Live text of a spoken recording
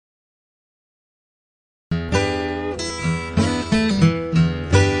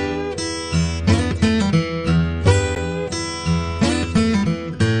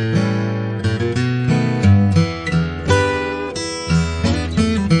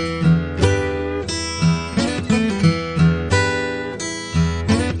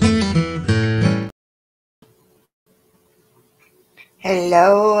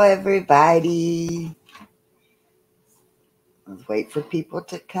Hello, everybody. Let's wait for people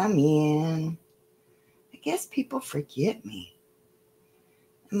to come in. I guess people forget me.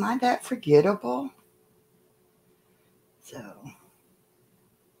 Am I that forgettable? So,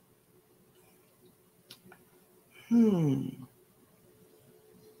 I'm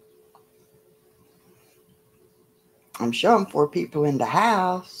showing 4 people in the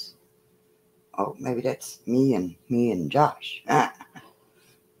house. Oh, maybe that's me and Josh.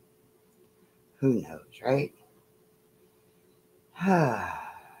 Who knows, right?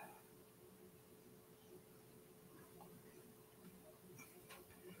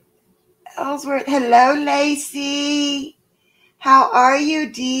 Ellsworth, hello, Lacey. How are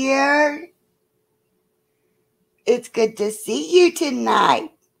you, dear? It's good to see you tonight.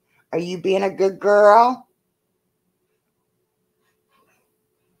 Are you being a good girl?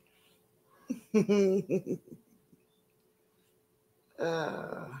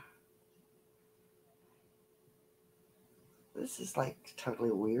 This is like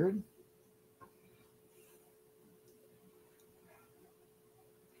totally weird.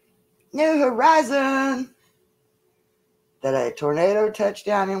 New Horizon. That a tornado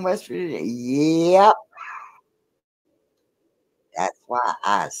touchdown in West Virginia. Yep. That's why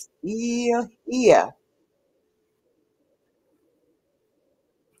I still here.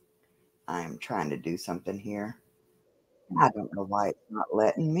 I'm trying to do something here. I don't know why it's not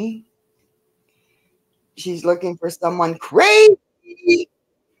letting me. She's looking for someone crazy.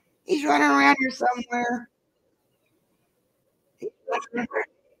 He's running around here somewhere.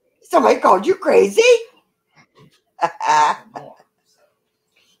 Somebody called you crazy?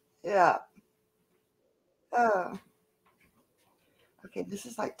 Yeah. Okay, this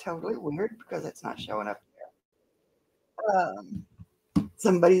is like totally weird because it's not showing up there.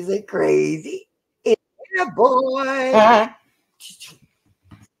 Somebody say crazy. It's a boy.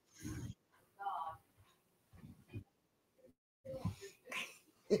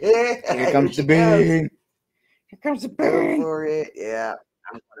 Here comes the bang. Here comes the bang. Go for it. Yeah.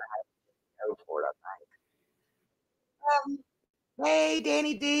 I'm going to have to go for it, I think. Hey,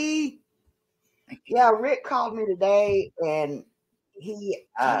 Danny D. Yeah, Rick called me today and he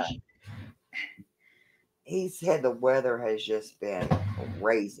said the weather has just been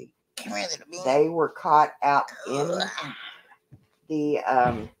crazy. They were caught out in the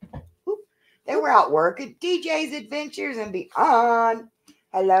they were out working DJ's Adventures and Beyond.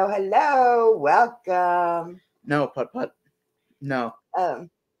 Hello, welcome. No, putt. No.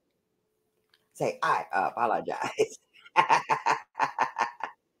 Say I apologize.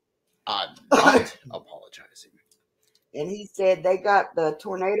 I'm not apologizing. And he said they got the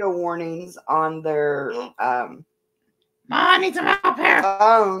tornado warnings on their Mom, I need some help here.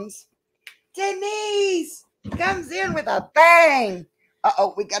 phones. Denise comes in with a bang.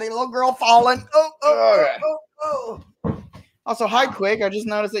 We got a little girl falling. Oh. Also, hi, Quick. I just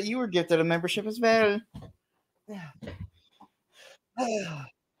noticed that you were gifted a membership as well.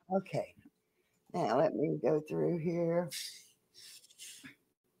 Okay. Now let me go through here.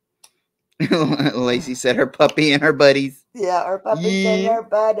 Lacey said her puppy and her buddies. Yeah, our puppies and their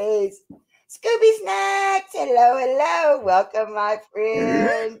buddies. Scooby Snacks. Hello. Welcome, my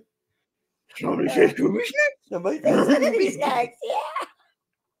friend. Somebody said Scooby Snacks? Somebody said Scooby Snacks. Yeah.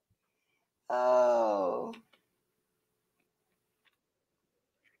 Oh.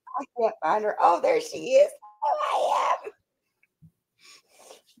 I can't find her. Oh, there she is. Oh, I am.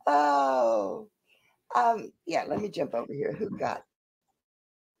 Oh. Yeah, let me jump over here. Who got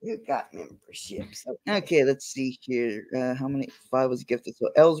memberships? Okay, let's see here. How many? 5 was gifted. So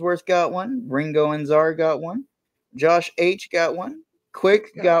Ellsworth got one. Ringo and Czar got one. Josh H got one.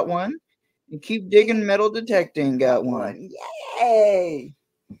 Quick got one. And Keep Digging Metal Detecting got one. Yay!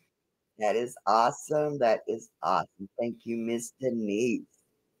 That is awesome. Thank you, Miss Denise.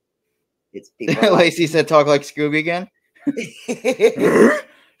 It's people. Lacey said, "Talk like Scooby again."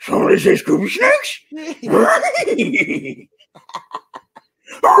 Somebody say Scooby Snacks.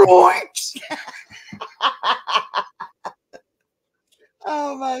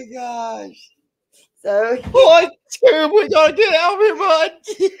 Oh my gosh! So what? Scoob, we gotta get out of here, bud.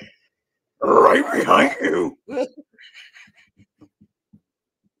 Right behind you.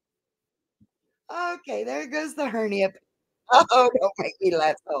 Okay, there goes the hernia. Oh, don't make me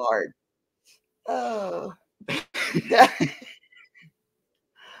laugh so hard. Oh.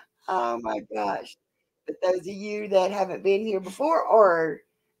 Oh my gosh. But those of you that haven't been here before or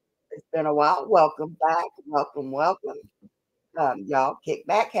it's been a while, welcome back. Welcome. Y'all kick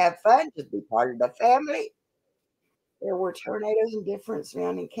back, have fun, just be part of the family. There were tornadoes in different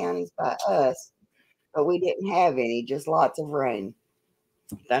surrounding counties by us, but we didn't have any, just lots of rain.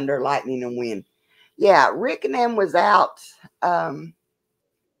 Thunder, lightning, and wind. Yeah, Rick and them was out. Um,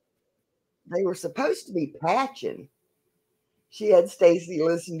 they were supposed to be patching. She had Stacy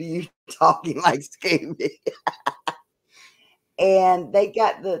listen to you talking like Scooby. And they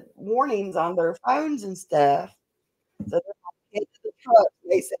got the warnings on their phones and stuff. So they get to the truck.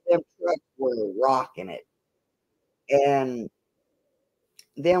 They said them trucks were rocking it. And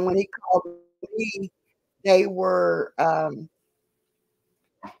then when he called me, they were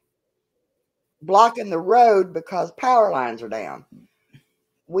blocking the road because power lines are down.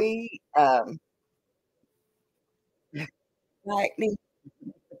 We lightning.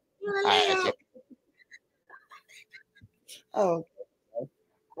 Oh,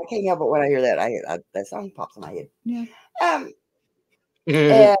 I can't help it when I hear that. That song pops in my head. Yeah.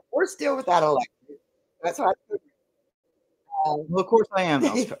 And we're still without electric. That's why. Well, of course I am.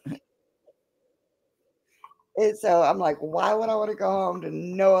 And so I'm like, why would I want to go home to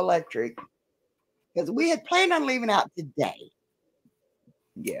no electric? Because we had planned on leaving out today.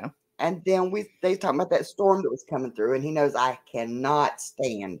 Yeah. And then they talking about that storm that was coming through, and he knows I cannot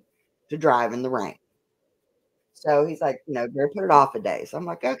stand to drive in the rain. So he's like, better put it off a day. So I'm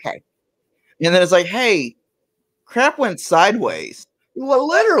like, okay. And then it's like, hey, crap went sideways. Well,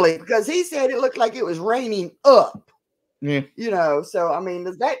 literally, because he said it looked like it was raining up. Yeah. So I mean,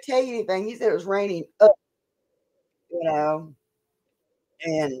 does that tell you anything? He said it was raining up.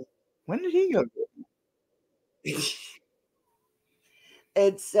 And when did he go?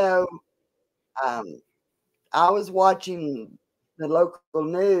 And so I was watching the local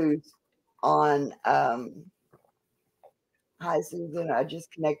news on hi Susan, I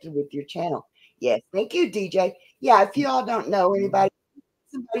just connected with your channel. Yes, thank you, DJ. Yeah, if you all don't know anybody,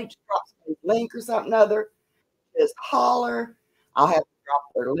 somebody just drops a link or something other, just holler. I'll have to drop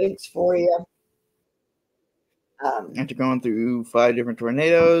their links for you. After going through 5 different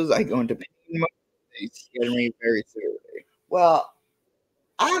tornadoes, I go into pain mode. They scared me very severely. Well,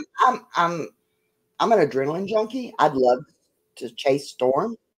 I'm an adrenaline junkie. I'd love to chase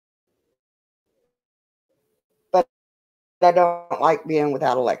storms, but I don't like being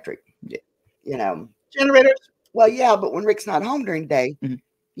without electric. Yeah. Generators. Well, yeah, but when Rick's not home during the day,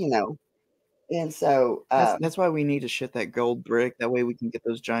 and so that's why we need to shit that gold brick. That way we can get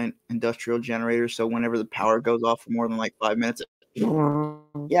those giant industrial generators. So whenever the power goes off for more than like 5 minutes,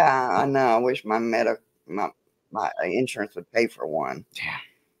 yeah, I know. I wish my insurance would pay for one. Yeah.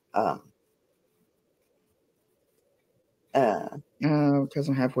 Because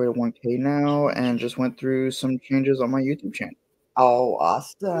I'm halfway to 1K now, and just went through some changes on my YouTube channel. Oh,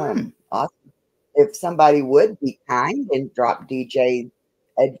 awesome! Awesome. If somebody would be kind and drop DJ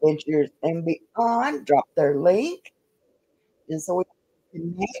Adventures and Beyond, drop their link, and so we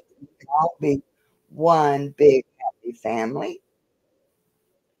can connect. We can all be one big happy family.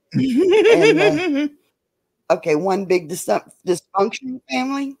 Okay, one big dysfunctional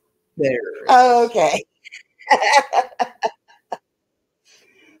family. There. Oh, okay.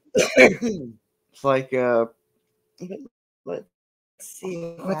 It's like let's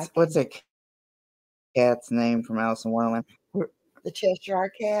see. What's a cat's name from Alice in Wonderland? The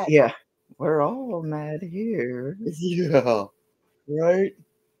Cheshire Cat. Yeah. We're all mad here. Yeah. Right.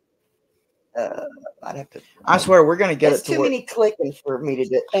 I'd have to. I swear we're gonna get it. Too many clicking for me to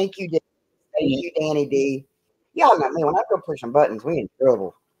do. Thank you, you, Danny D. Y'all know me when I go pushing buttons, we in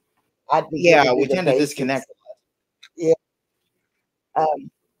trouble. We tend to disconnect. Yeah.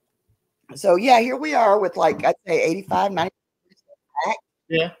 So yeah, here we are with like I'd say 85, 90% back.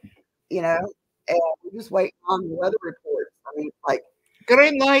 Yeah. And we're just waiting on the weather reports. I mean, like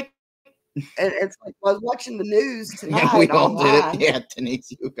green light. And it's like I was watching the news tonight. Yeah, we all did it. Yeah,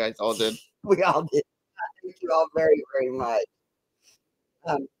 Denise, you guys all did. We all did. Thank you all very, very much.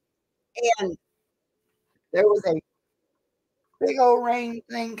 And there was a big old rain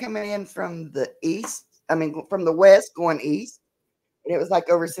thing coming in from the east. I mean, from the west going east. And it was like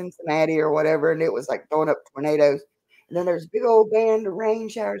over Cincinnati or whatever. And it was like throwing up tornadoes. And then there's a big old band of rain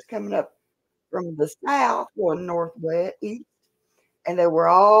showers coming up from the south going northwest, east. And they were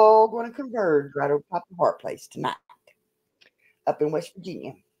all going to converge right over Papa Hart Place tonight up in West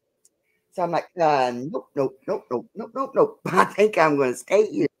Virginia. So I'm like, nope. I think I'm going to stay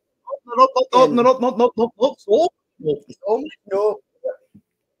here. Nope.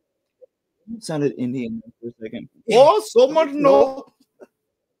 It sounded Indian for a second. Oh, so much no.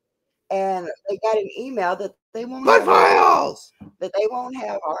 And they got an email that they won't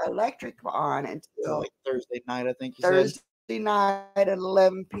have our electric on until like Thursday night, I think. Thursday night at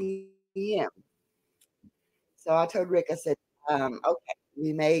 11 p.m. So I told Rick, I said, okay,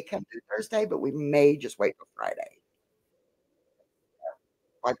 we may come to Thursday, but we may just wait for Friday.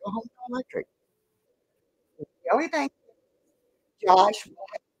 I go home to electric. The only thing Josh will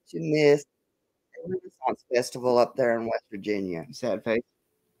have to miss the Renaissance Festival up there in West Virginia, Sad face.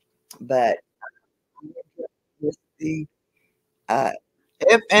 but I'm gonna miss the uh,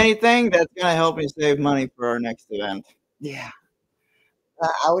 If anything, that's gonna help me save money for our next event. yeah.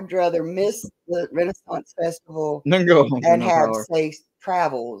 I would rather miss the Renaissance Festival Then go home with and no have power. safe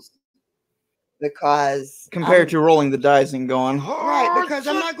travels because Compared to rolling the dice and going, right, because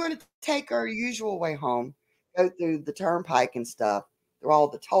I'm not going to take our usual way home, go through the turnpike and stuff, through all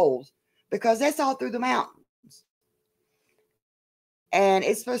the tolls, because that's all through the mountains. And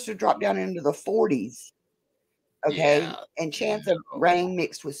it's supposed to drop down into the 40s, okay? Yeah, and chance of no. rain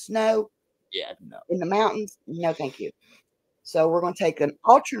mixed with snow yeah, no. in the mountains, no thank you. So we're going to take an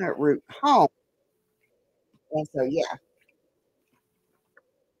alternate route home. And so, yeah,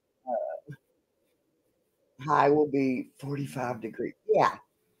 high will be 45 degrees. Yeah,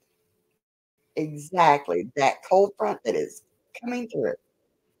 exactly. That cold front that is coming through.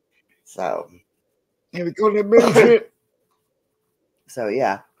 So, Here we go, that benefit. so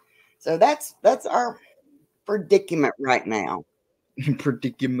yeah. So that's our predicament right now.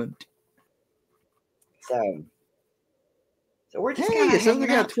 Predicament. So we're just Hey, kind it of says we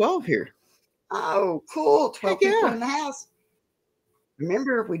hanging got out. 12 here. Oh, cool. 12 Heck people yeah. in the house.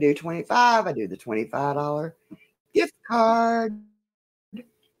 Remember, if we do 25, I do the $25 gift card.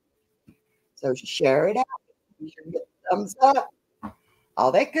 So share it out. Be sure to get thumbs up.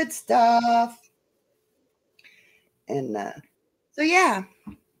 All that good stuff. And so yeah.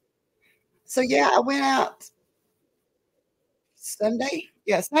 So yeah, I went out Sunday.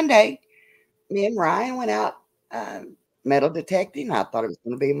 Yeah, Sunday. Me and Ryan went out metal detecting. I thought it was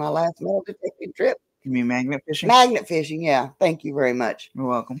going to be my last metal detecting trip. You mean magnet fishing? Magnet fishing, yeah. Thank you very much. You're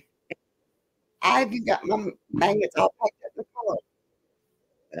welcome. I've got my magnets all packed up in the car,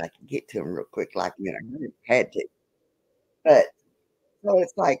 but I can get to them real quick, like I had to. But so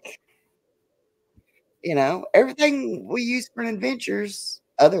it's like, everything we use for adventures,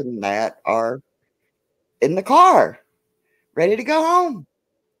 other than that, are in the car, ready to go home.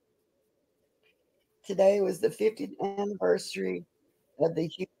 Today was the 50th anniversary of the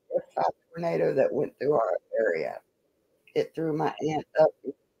huge F5 tornado that went through our area. It threw my aunt up in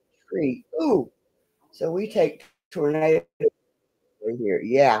the tree. Ooh. So we take tornadoes over here.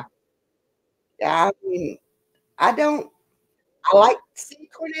 Yeah. Yeah. I mean, I like to see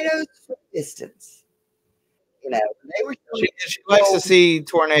tornadoes from distance. They were She likes to see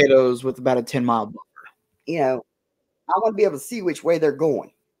tornadoes with about a 10-mile buffer. I want to be able to see which way they're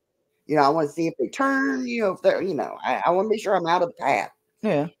going. I want to see if they turn, if they're, I want to be sure I'm out of the path.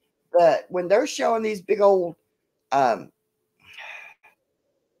 Yeah. But when they're showing these big old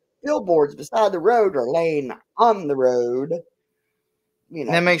billboards beside the road or laying on the road,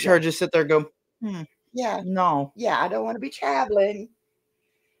 that makes her just sit there and go, yeah, no. Yeah, I don't want to be traveling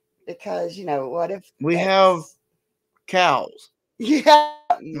because, what if we have cows? Yeah,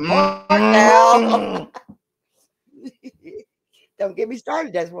 more cows. Don't get me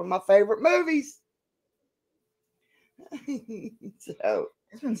started. That's one of my favorite movies. So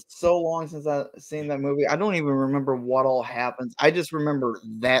it's been so long since I've seen that movie. I don't even remember what all happens. I just remember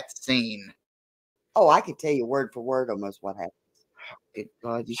that scene. Oh, I could tell you word for word almost what happens. Good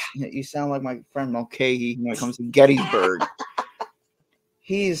God, you sound like my friend Mulcahy when it comes to Gettysburg.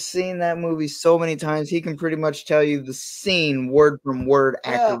 He's seen that movie so many times, he can pretty much tell you the scene word from word,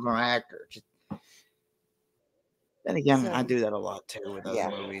 actor from actor. Then again, I do that a lot too with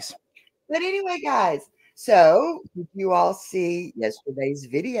other movies. But anyway, guys, so did you all see yesterday's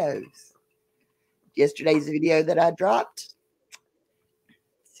videos? Yesterday's video that I dropped?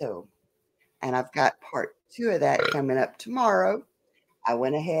 So, and I've got part 2 of that coming up tomorrow. I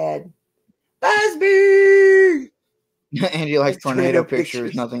went ahead. Busby! Angie likes tornado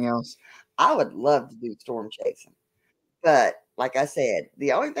pictures, nothing else. I would love to do storm chasing. But like I said,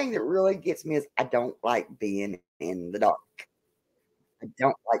 the only thing that really gets me is I don't like being in the dark. I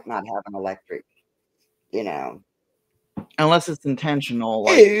don't like not having electric, Unless it's intentional.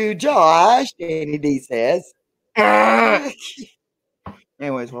 Like, ew, Josh, Danny D says. Anyways,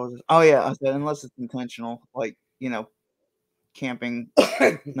 what was this? Oh, yeah, I said unless it's intentional, like, camping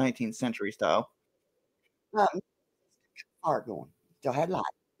 19th century style. Car going. Still had light.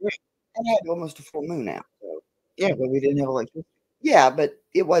 And had almost a full moon out. So. Yeah, but we didn't have electricity. Yeah, but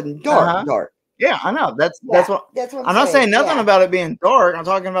it wasn't dark. Dark. Yeah, I know. That's what I'm not saying nothing about it being dark. I'm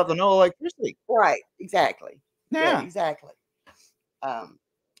talking about the no electricity. Right. Exactly. Yeah. Exactly. I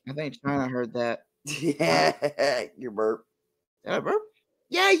think China heard that. Yeah. You burp. Did I burp?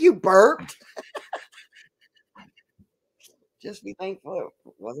 Yeah, you burped. Just be thankful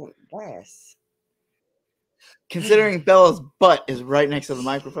it wasn't glass. Considering Bella's butt is right next to the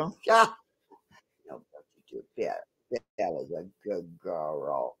microphone. Ah, no, don't you do it. Bella's a good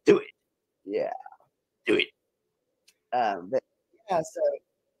girl. Do it. Yeah. Do it. But yeah, so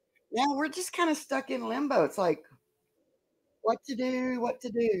now we're just kind of stuck in limbo. It's like, what to do,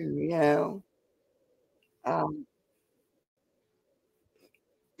 you know?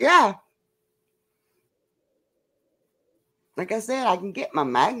 Yeah. Like I said, I can get my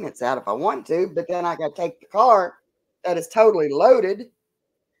magnets out if I want to, but then I got to take the car that is totally loaded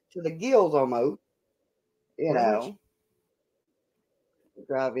to the gills almost, you know,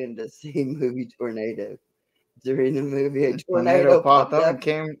 drive in to see movie Tornado. During the movie, a tornado popped up and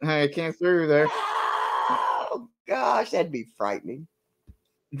came through there. Oh gosh, that'd be frightening.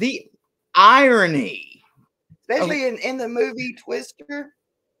 The irony, especially in the movie Twister,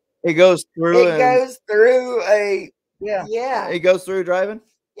 it goes through. It goes through a yeah. It goes through driving.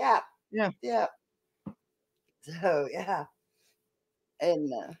 Yeah. Yeah. Yeah. So yeah,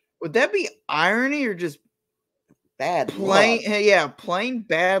 and would that be irony or just bad luck? Yeah, plain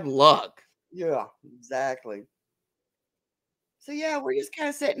bad luck. Yeah, exactly. So yeah, we're just kind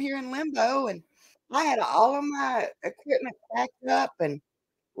of sitting here in limbo, and I had all of my equipment packed up and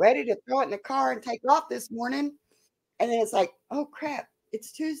ready to throw it in the car and take off this morning, and then it's like, oh crap,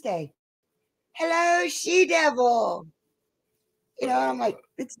 it's Tuesday. Hello, She Devil. You know, I'm like,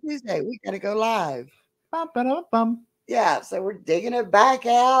 it's Tuesday. We got to go live. Bum. Yeah, so we're digging it back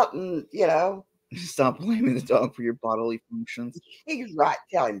out, and you know, stop blaming the dog for your bodily functions. He's right.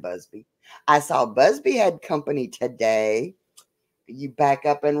 Tell him, Busby. I saw Busby had company today. You back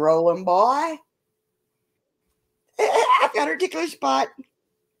up and rolling, boy. I've got a ticklish spot.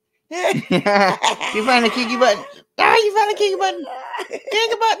 You find a kiki button. Oh, you found a kiki button.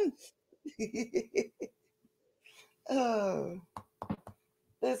 Kiki button. Oh,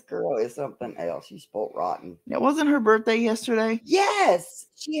 this girl is something else. She's spoiled rotten. It wasn't her birthday yesterday? Yes,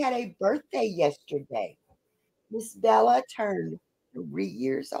 she had a birthday yesterday. Miss Bella turned 3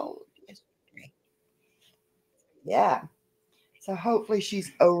 years old yesterday. Yeah. So hopefully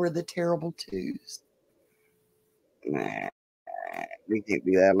she's over the terrible twos. Nah, we can't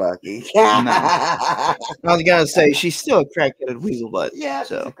be that lucky. No. I was gonna say she's still a crack-headed weasel butt. Yeah,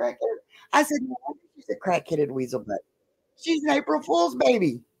 she's a crack-headed. I said, no, she's a crack-headed weasel butt. She's an April Fool's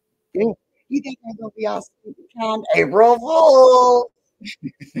baby. Yeah. You think I'm gonna be all stupid kind? April Fool.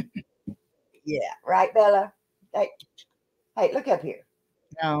 Yeah, right, Bella. Hey, look up here.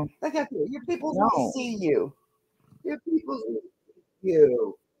 No, look up here. Your people want to see you. Your people want to see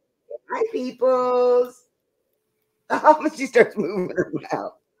you. Hi, peoples. Oh, she starts moving her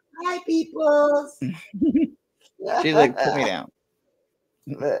mouth. Hi, peoples. She's like, put me down.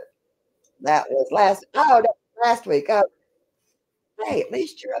 But that was last week. Oh, hey, at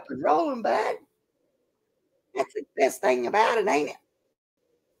least you're up and rolling, bud. That's the best thing about it, ain't it?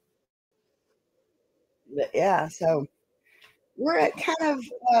 But yeah, so we're at kind of,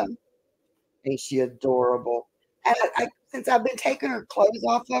 ain't she adorable? And since I've been taking her clothes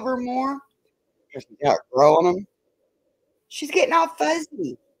off of her more, because she's outgrowing them, she's getting all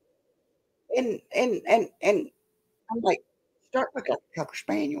fuzzy. And I'm like, start like a Cocker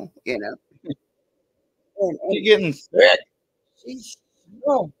Spaniel, you know. And she's getting sick. She's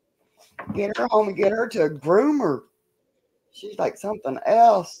get her home and get her to a groomer. She's like something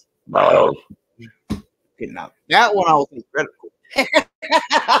else. Oh. Getting out. That one I was incredible.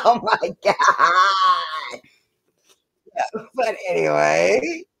 Oh my god. Yeah, but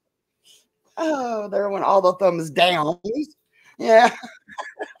anyway. Oh, there went all the thumbs down. Yeah.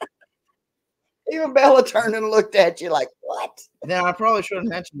 Even Bella turned and looked at you like, what? Now, I probably should have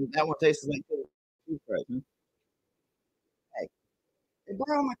mentioned that one tastes like toothbrush. Hey, they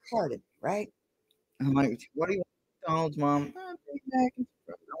borrow my card, right? I'm like, what do you want, McDonald's, Mom? Big Mac.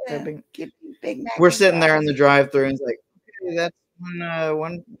 Yeah, Big Mac. We're sitting there in the drive-thru, and it's like, okay, that's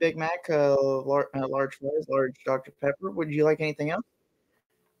one Big Mac, large fries, large Dr. Pepper. Would you like anything else?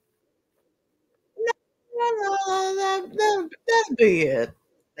 No, that'd be it.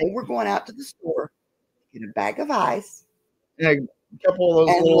 They were going out to the store, get a bag of ice, and a couple of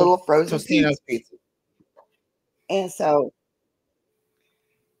those little frozen pizza. And so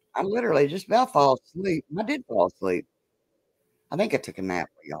I literally just about fall asleep. I did fall asleep. I think I took a nap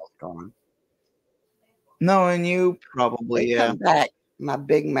while y'all was gone. No, and you probably, come back. My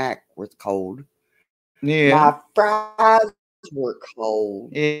Big Mac was cold. Yeah. My fries were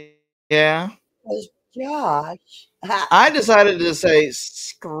cold. Yeah. Josh. I decided to say,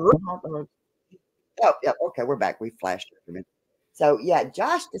 screw. Oh, yeah. Okay, we're back. We flashed it for a minute. So, yeah,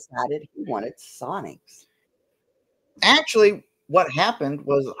 Josh decided he wanted Sonics. Actually, what happened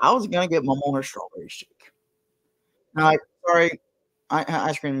was I was gonna get Mama her strawberry shake. I'm like, sorry,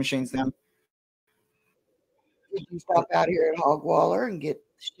 ice cream machine's down. Did you stop out here at Hogwaller and get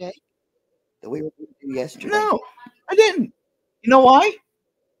the shake that we were going to do yesterday? No, I didn't. You know why?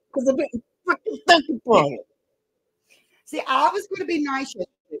 Because I didn't fucking think about it. See, I was going to be nice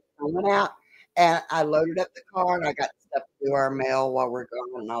yesterday. I went out and I loaded up the car and I got stuff to do our mail while we're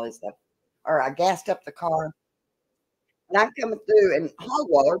going and all this stuff. Or I gassed up the car and I'm coming through and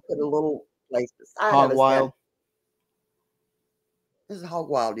Hogwaller put a little place beside Hog of us. Wild. This is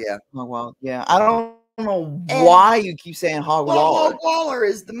Hogwild, yeah. Hog Wild. Yeah. I don't know why you keep saying Hog Waller. Hogwaller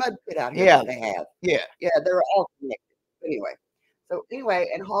is the mud pit out here Yeah. that they have. Yeah. Yeah, they're all connected. Anyway,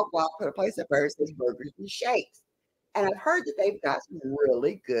 and Hogwild put a place up there that says burgers and shakes. And I've heard that they've got some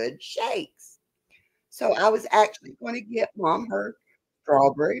really good shakes. So I was actually going to get Mom her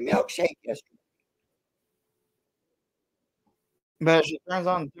strawberry milkshake yesterday. But she turns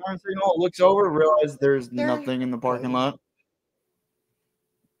on the turn signal, looks over, realizes there's nothing in the parking lot.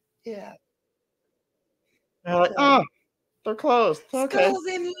 Yeah. They're like, oh, they're closed. Okay. Skulls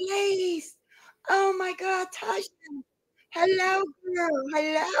and Lace. Oh my God, Tasha. Hello, girl.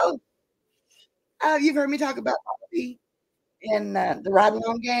 Hello. You've heard me talk about Bobby and the ride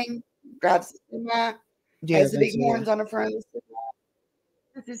along gang. Drives the semi. Yeah, has the big horns on the front of the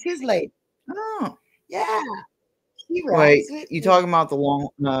semi. This is his lady. Oh. Yeah. She Wait, rides with you me. talking about the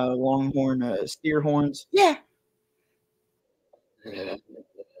longhorn steer horns? Yeah.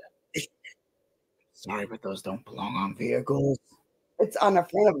 Sorry, but those don't belong on vehicles. It's on the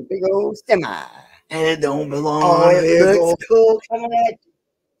front of a big old semi. It don't belong Oh, on it vehicles. looks cool coming at you.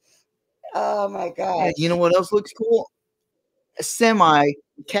 Oh my God. You know what else looks cool? A semi,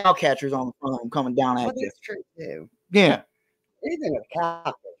 cow catchers on the front of them coming down at Well, you. that's true too. Yeah. Anything with cow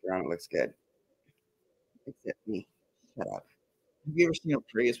catcher on it looks good. Except me. Shut up. Have you ever seen a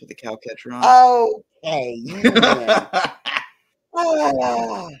Prius with a cow catcher on it? Okay, you win.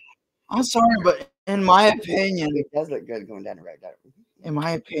 Ah, I'm sorry, but in my opinion, it does look good going down the road. doesn't it? in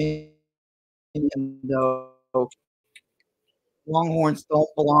my opinion, though, longhorns don't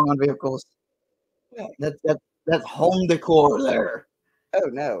belong on vehicles. That's home decor there. Oh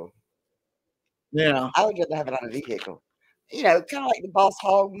no, Yeah. I would rather have it on a vehicle. You know, kind of like the Boss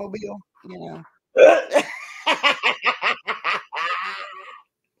Hog mobile. You know.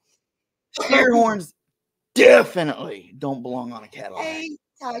 Steer horns definitely don't belong on a Cadillac. Hey,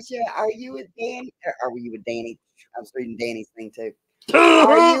 Tasha, are you with Danny? Or are you with Danny? I was reading Danny's thing too. Are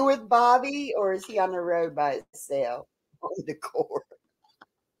Are you with Bobby or is he on the road by himself on the court?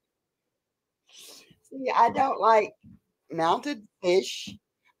 See, I don't like mounted fish.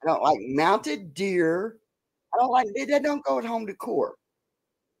 I don't like mounted deer. I don't like they don't go at home decor.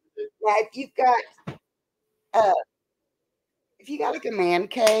 Now, if you got like a man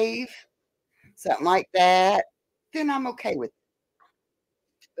cave, something like that, then I'm okay with it.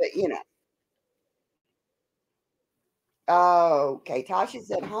 But you know. Oh, okay. Tasha's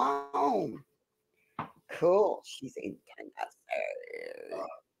at home. Cool. She's in Tennessee.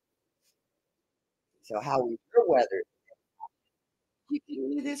 So how was your weather? You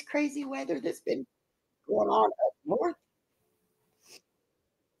can do this crazy weather that's been going on up north.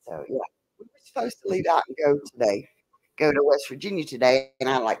 So yeah, we were supposed to leave out and go to West Virginia today, and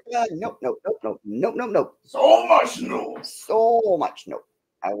I'm like, nope, nope, nope, nope, nope, nope, nope. so much no. So much nope.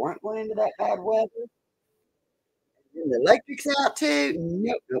 I weren't going into that bad weather. And the electric's out too.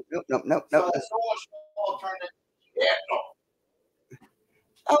 Nope, nope, nope, nope, nope, nope. So much no alternative. Yeah, no.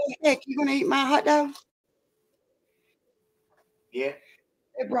 Oh heck, you gonna eat my hot dog? Yeah.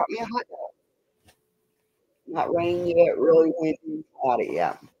 They brought me a hot dog. Not raining yet, really windy, cloudy,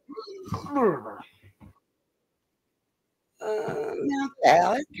 yeah. Now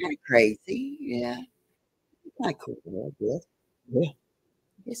that is kind of crazy, yeah. Kind of cool, I guess. Yeah.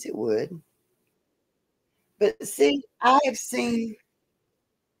 Yes, it would. But see, I have seen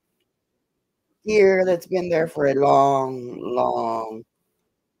deer that's been there for a long, long,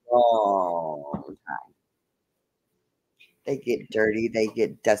 long time. They get dirty, they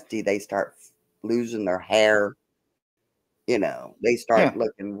get dusty, they start losing their hair. You know, they start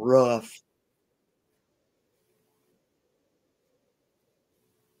looking rough.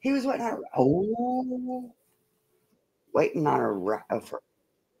 He was waiting on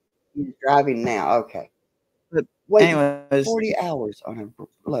he's driving now. Okay. But waiting anyways, 40 hours on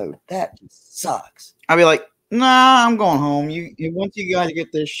a load. That just sucks. I'll be like, nah, I'm going home. Once you guys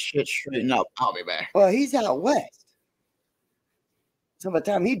get this shit straightened up, I'll be back. Well, he's out west. So by the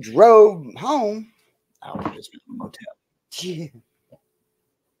time he drove home, I was just in a motel. yeah.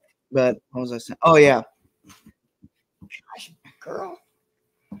 But what was I saying? Oh yeah. gosh, girl.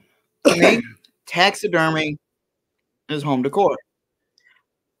 To me, taxidermy is home decor.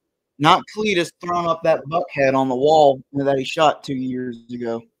 Not Cletus throwing up that buck head on the wall that he shot 2 years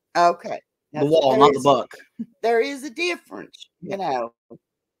ago. Okay. The wall, not the buck. There is a difference, you know.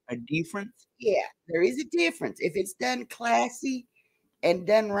 A difference? Yeah, there is a difference. If it's done classy and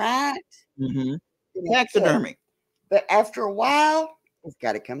done right, Mm-hmm. then it's good. Taxidermy. But after a while, it's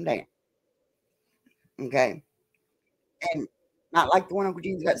got to come down. Okay. And not like the one Uncle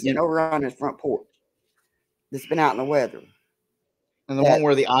Gene's got sitting over on his front porch that's been out in the weather. And the one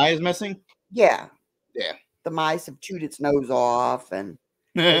where the eye is missing? Yeah. Yeah. The mice have chewed its nose off, and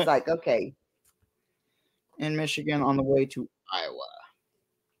it's like, okay. In Michigan on the way to Iowa.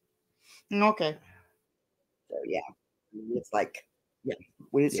 Okay. So, yeah. It's like, yeah.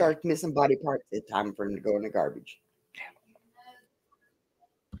 When it starts missing body parts, it's time for them to go in the garbage.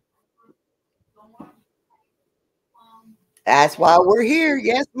 That's why we're here.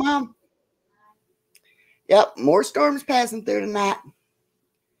 Yes, Mom. Yep, more storms passing through tonight.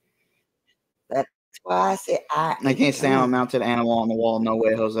 That's why I said I can't stand a mounted animal on the wall. No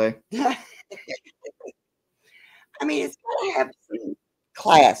way, Jose. I mean, it's got to have some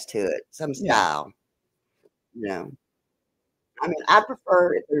class to it, some style. You know. I mean, I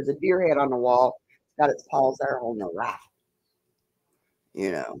prefer if there's a deer head on the wall, it's got its paws there holding a rifle.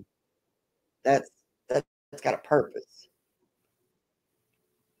 You know. That's got a purpose.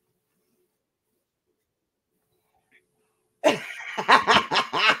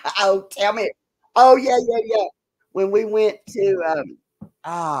 Oh, tell me. Oh, yeah. When we went to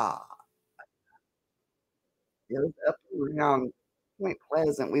it was up around Point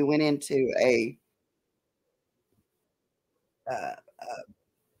Pleasant. We went into a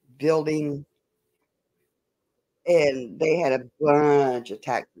building, and they had a bunch of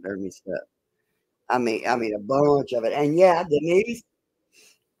taxidermy stuff. I mean, a bunch of it. And yeah, Denise,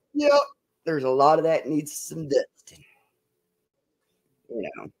 yep, there's a lot of that needs some dusting. You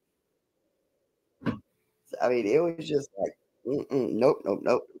know, so, I mean, it was just like, nope.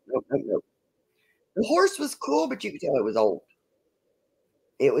 The horse was cool, but you could tell it was old.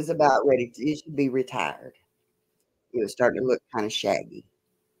 It was about ready to. It should be retired. It was starting to look kind of shaggy.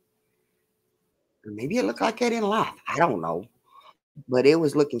 Or maybe it looked like that in life. I don't know, but it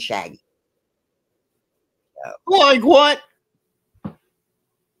was looking shaggy. Like what?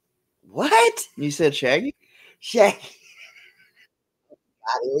 What? You said Shaggy? Shaggy.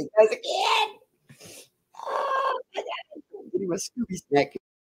 God, here he goes again. Oh, I gotta get him a Scooby snack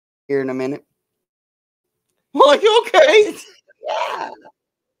here in a minute. Like, okay. Yeah.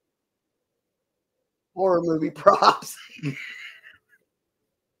 Horror movie props.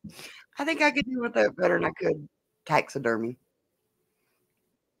 I think I could do with that better than I could taxidermy.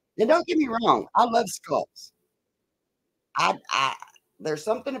 And don't get me wrong, I love skulls. I there's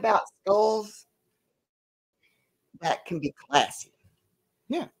something about skulls that can be classy.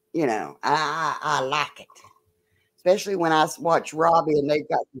 Yeah. You know, I like it. Especially when I watch Robbie and they've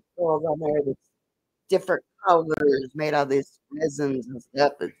got some skulls on there that's different colors made out of these resins and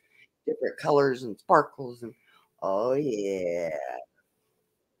stuff, and different colors and sparkles, and oh yeah.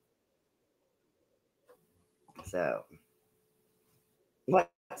 So what's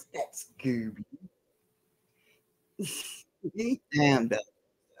that, Scooby? Damn, Bella.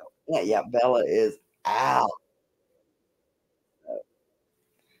 Yeah, Bella is out.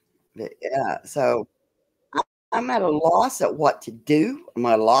 But yeah, so I'm at a loss at what to do. I'm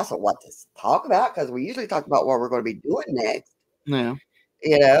at a loss at what to talk about because we usually talk about what we're going to be doing next. Yeah.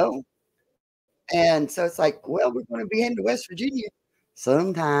 You know, and so it's like, well, we're going to be heading to West Virginia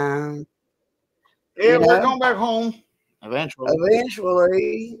sometime. Yeah, we're going back home eventually.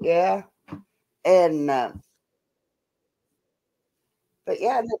 Eventually, yeah. And but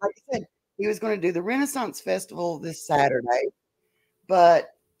yeah, and like I said, he was going to do the Renaissance Festival this Saturday.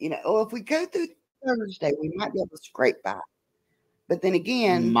 But you know, if we go through Thursday, we might be able to scrape by. But then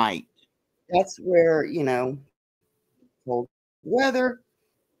again, that's where, you know, cold weather,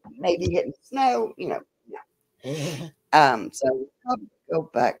 maybe hitting snow, you know. Yeah. So we'll probably go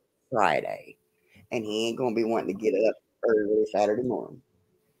back Friday, and he ain't gonna be wanting to get up early Saturday morning.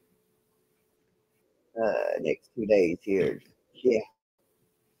 Next 2 days here. Yeah.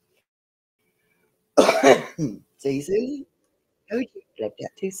 See, Susie? Told you, left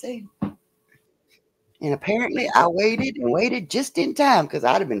out too soon. And apparently I waited and waited just in time because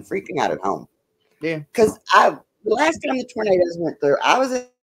I'd have been freaking out at home. Yeah. Because the last time the tornadoes went through, I was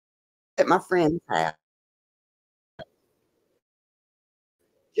at my friend's house.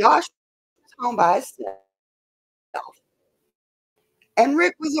 Josh was home by himself. And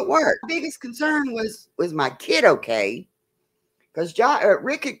Rick was at work. My biggest concern was my kid okay? Because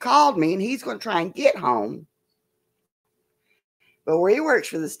Rick had called me and he's going to try and get home. But where he works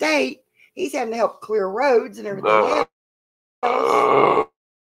for the state, he's having to help clear roads and everything else.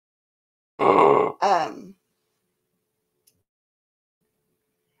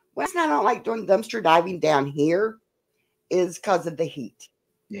 Well, I don't like doing dumpster diving down here is because of the heat.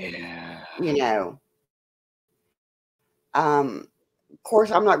 Yeah. You know. Of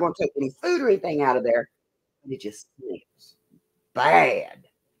course, I'm not going to take any food or anything out of there, but it just smells bad.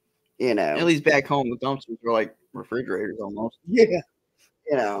 You know. At least back home, the dumpsters were like refrigerators almost. Yeah.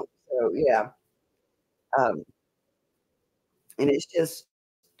 You know. So yeah. And it's just,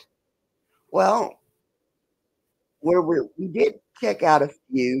 well, where we did check out a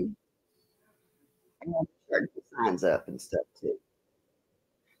few, and started to put signs up and stuff too.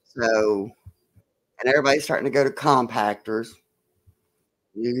 So, and everybody's starting to go to compactors.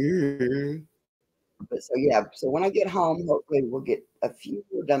 Yeah. But so yeah, so when I get home, hopefully we'll get a few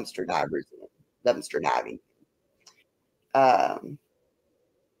more dumpster divers in, dumpster diving.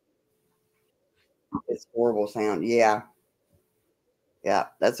 It's horrible sound. Yeah. Yeah.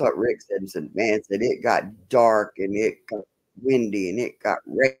 That's what Rick said. He said, man, said it got dark and it got windy and it got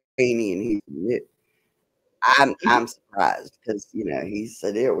rainy and I'm surprised because he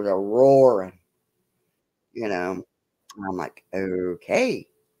said it was a roaring, and I'm like, okay.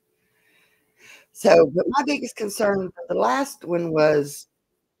 So, but my biggest concern for the last one was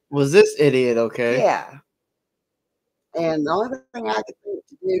this idiot okay? Yeah. And the only thing I could think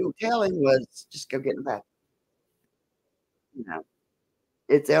to do tell him was just go get in the bathroom.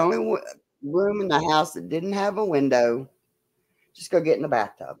 It's the only room in the house that didn't have a window. Just go get in the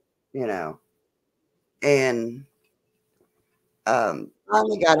bathtub, And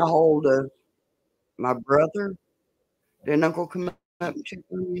finally got a hold of my brother. Didn't Uncle come up and check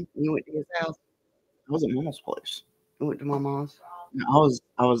on you? You went to his house? I was at Momo's place. You went to Mama's? No,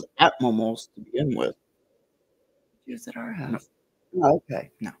 I was at Momo's to begin with. You was at our house? No. Oh,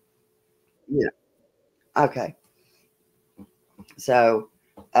 okay. No. Yeah. Okay. So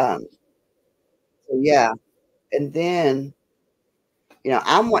yeah. And then,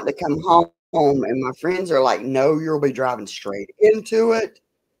 I'm wanting to come home and my friends are like, no, you'll be driving straight into it.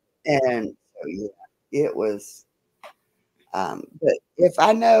 And so yeah, it was but if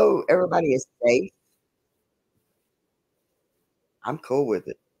I know everybody is safe, I'm cool with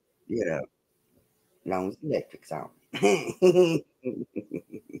it, as long as the electric's on.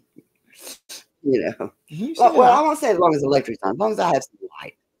 Well, I won't say as long as the electric's on, as long as I have some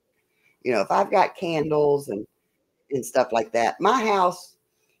light. If I've got candles and stuff like that. My house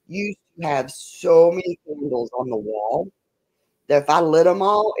used to have so many candles on the wall that if I lit them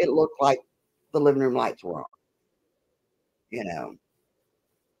all, it looked like the living room lights were on.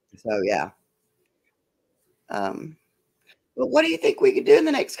 So yeah. But what do you think we could do in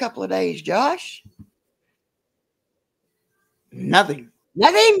the next couple of days, Josh? Nothing.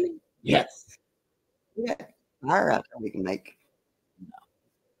 Nothing? Yes. Yeah. All right. We can make.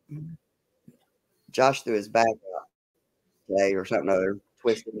 Josh threw his back up today or something other,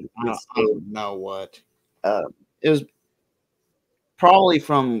 twisted. I don't know what. It was probably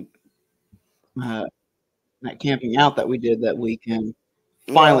from that camping out that we did that weekend.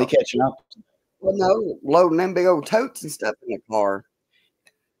 Finally catching up. Well, no, loading them big old totes and stuff in the car.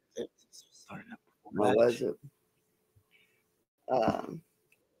 What was it? I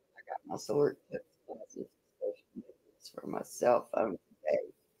got my sword for my cell phone today.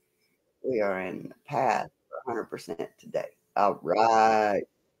 We are in the path for 100% today. All right.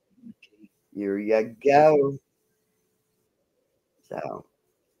 Here you go. So,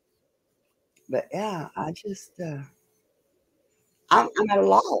 but yeah, I just, I'm at a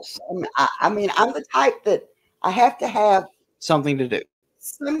loss. I mean, I'm the type that I have to have something to do,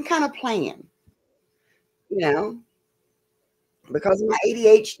 some kind of plan, because of my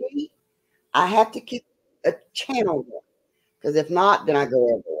ADHD, I have to keep a channel going. Because if not, then I go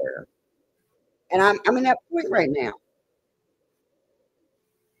everywhere. And I'm in that point right now.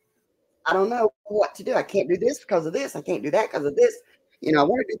 I don't know what to do. I can't do this because of this. I can't do that because of this. I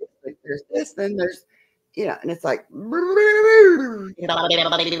want to do this. There's this, then there's, and it's like, yeah,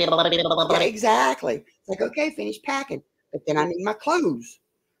 exactly. It's like, okay, finish packing. But then I need my clothes.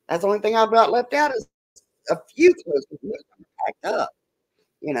 That's the only thing I've got left out is a few clothes because most of them are packed up,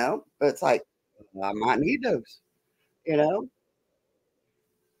 But it's like, I might need those,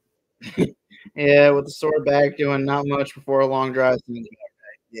 Yeah, with the sore back, doing not much before a long drive.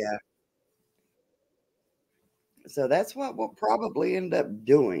 Yeah. So that's what we'll probably end up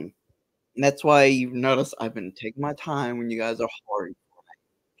doing. And that's why you've noticed I've been taking my time when you guys are hard.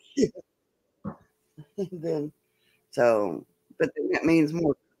 Then so, but then that means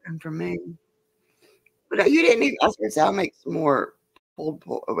more cooking for me. But you didn't eat. I was gonna say I'll make some more pulled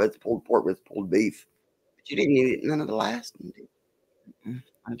pork with pulled pork with pulled beef. But you didn't eat none of the last one. Did Mm,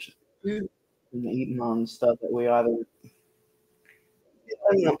 I just you? been eating on stuff that we either. On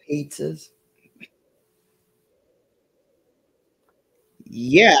pizzas.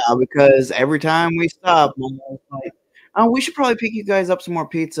 Yeah, because every time we stop, my mom's like, "Oh, we should probably pick you guys up some more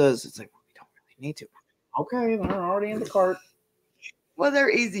pizzas." It's like we don't really need to. Okay, they're already in the cart. Well,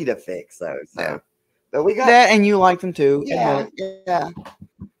 they're easy to fix though. So, Yeah. but we got That, and you like them too. yeah, yeah.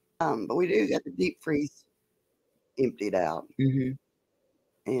 But we do got the deep freeze emptied out, Mm-hmm.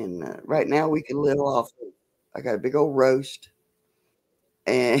 and right now we can live off. I got a big old roast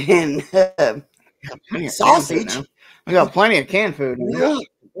and sausage. We got plenty of canned food. Yeah,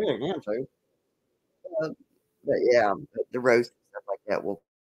 canned food. But yeah, the roast and stuff like that will,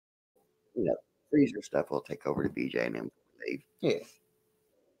 freezer stuff will take over to BJ and them leave. Yeah.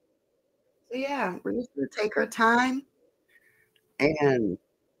 So yeah, we're just gonna take our time and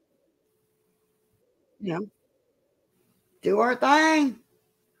do our thing.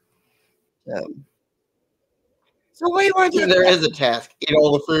 So what do you want to do? There is a task. Eat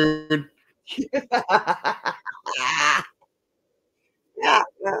all the food. Yeah,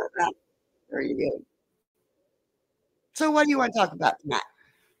 there you go. So what do you want to talk about tonight?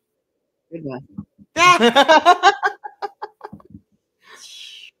 Goodbye.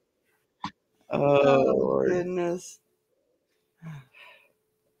 Oh, Lord. Goodness.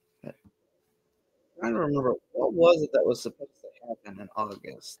 I'm trying to remember, what was it that was supposed to happen in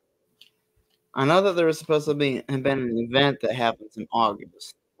August? I know that there was supposed to have been an event that happens in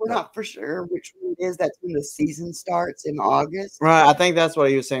August. We're not for sure which one it is. That's when the season starts in August. Right, I think that's what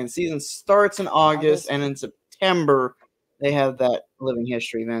he was saying. Season starts in August, and in September they have that living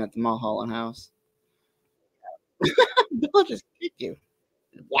history event at the Mulholland House. Bill just kicked you.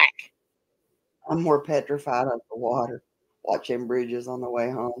 Whack. I'm more petrified of the water, watching bridges on the way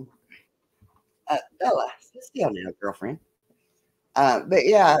home. Bella, sit down now, girlfriend. But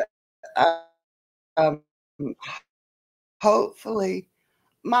yeah, um, hopefully,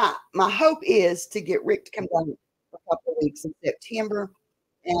 my hope is to get Rick to come down for a couple of weeks in September,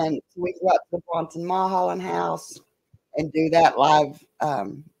 and we go out to the Bronson Mulholland House and do that live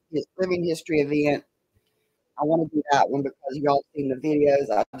his living history event. I want to do that one because y'all seen the videos.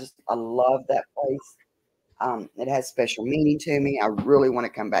 I love that place. It has special meaning to me. I really want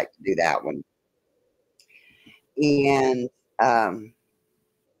to come back to do that one. And then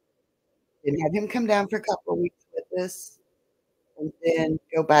have him come down for a couple of weeks with us, and then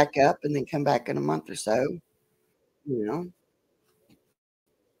go back up, and then come back in a month or so. Yeah,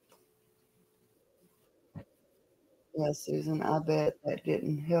 Susan, I bet that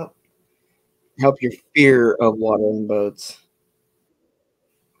didn't help. Help your fear of water and boats.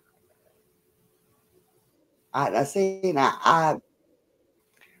 I see now.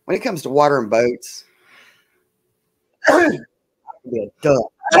 When it comes to water and boats, I can be a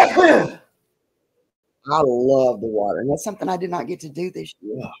duck. I love the water, and that's something I did not get to do this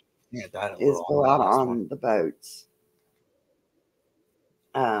year. Yeah, is go out on the boats.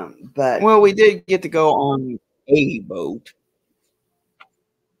 But well, we did get to go on a boat,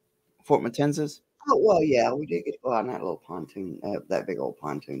 Fort Matanzas. Oh well, yeah, we did get to go out on that little pontoon, that big old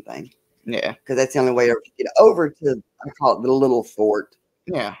pontoon thing. Yeah, because that's the only way to get over to. I call it the little fort.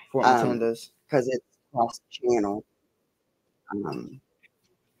 Yeah, Fort Matanzas, because it's across the channel.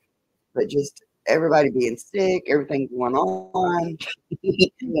 But just everybody being sick, everything going on.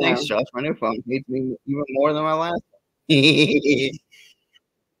 Thanks, Josh. My new phone needs me even more than my last.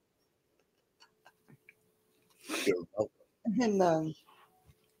 And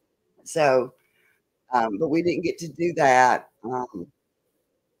so, but we didn't get to do that.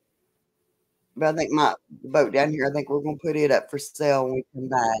 But I think the boat down here, I think we're going to put it up for sale when we come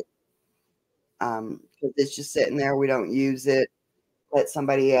back. Because it's just sitting there. We don't use it. Let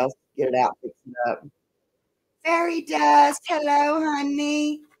somebody else get it out, fix it up. Fairy dust. Hello,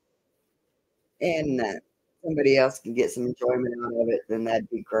 honey. And somebody else can get some enjoyment out of it, then that'd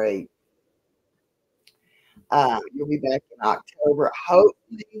be great. You'll be back in October.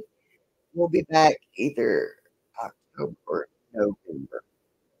 Hopefully, we'll be back either October or November.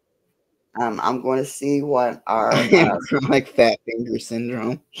 I'm going to see what our chronic fat finger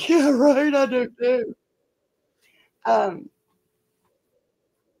syndrome. Yeah, right. I do too.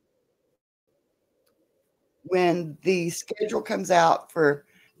 When the schedule comes out for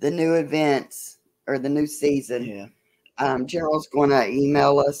the new events or the new season, General's going to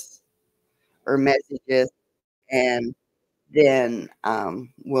email us or message us, and then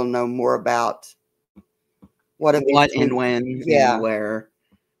we'll know more about what and when Yeah. and where.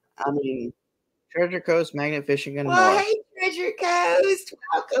 I mean, Treasure Coast, magnet fishing, and well, more. hey, Treasure Coast,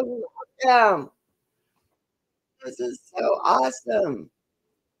 welcome, welcome. This is so awesome.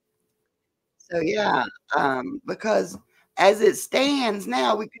 So yeah, because as it stands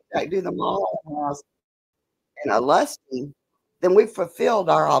now, we could like do the mall house and a lusting, then we fulfilled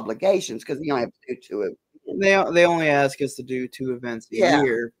our obligations because you only have to do two of them. They only ask us to do 2 events a Yeah.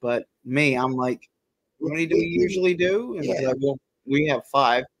 year, but me, I'm like, how many do we It- usually do? And it's Yeah. like, well, we have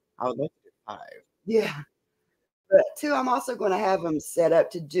 5. I would like to do 5. Yeah. But two, I'm also going to have them set up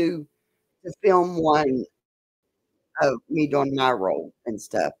to film one of me doing my role and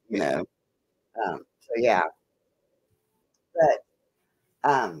stuff, you know. So yeah, but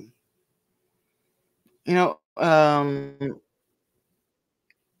You know,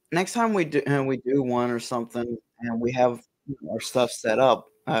 next time we do one or something, and we have our stuff set up,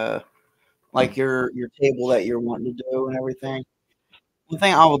 like your table that you're wanting to do and everything. One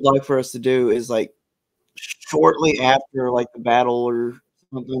thing I would like for us to do is like shortly after like the battle or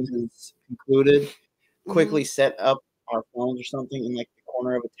something is concluded, quickly set up our phones or something in like the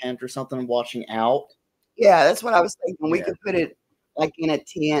corner of a tent or something, watching out. yeah, that's what I was thinking. We Yeah. could put it like in a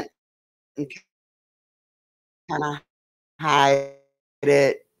tent and kind of hide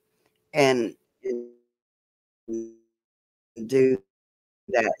it and do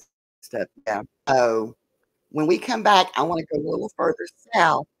that stuff. Yeah. So when we come back, I want to go a little further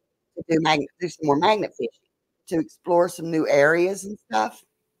south to do some more magnet fishing to explore some new areas and stuff.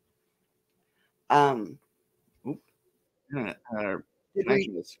 Did we?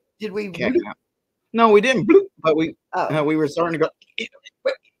 Did we? No, we didn't. Bloop, but we Oh. we were starting to go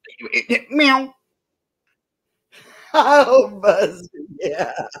meow. Oh, Buzz.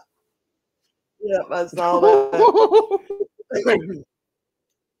 Yeah. Yep, I saw that.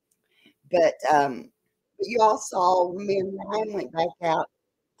 But you all saw me and Ryan went back out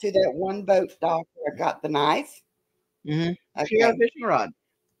to that one boat dock where I got the knife. She got a Okay. fishing rod.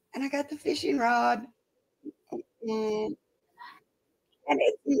 And I got the fishing rod. And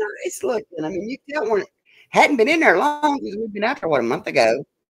it's nice looking. I mean, you can tell when it hadn't been in there long because we've been out there, what, a month ago,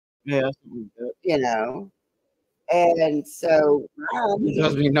 Yeah, something like that. you know. And so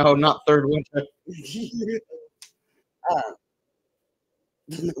Does me no, not third winter. the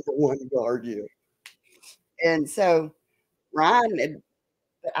number one guard you. And so Ryan had,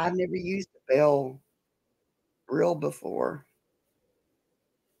 I've never used a bell reel before.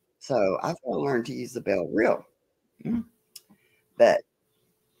 So I've got to learn to use the bell reel. Mm. But,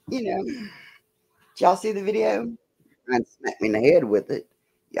 you know, did y'all see the video? Ryan smacked me in the head with it.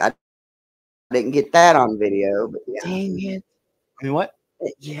 Yeah, I didn't get that on video, but yeah. Dang it. I mean, what?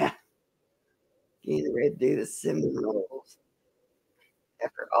 Yeah. Getting ready to do the Seminoles.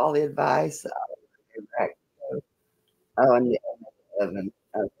 After all the advice, I'll go back. Oh, and the 11.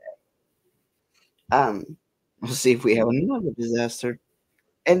 Okay. We'll see if we have another disaster.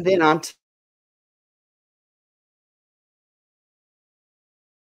 And then on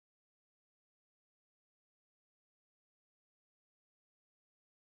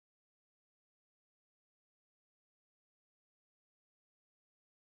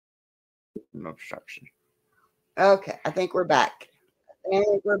No obstruction. Okay, I think we're back. I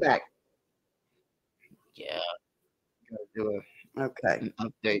think we're back. Yeah. Gotta do Okay. an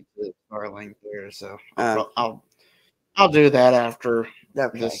update to Starlink there, so I'll do that after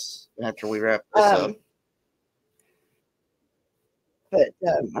this after we wrap this up. But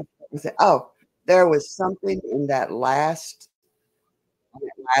oh, there was something in that last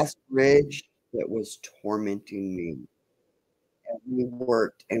bridge that was tormenting me. And we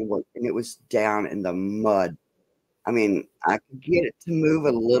worked and worked, and it was down in the mud. I mean, I could get it to move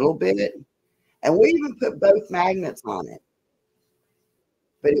a little bit, and we even put both magnets on it.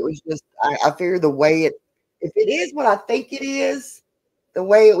 But it was just, I figured the way if it is what I think it is, the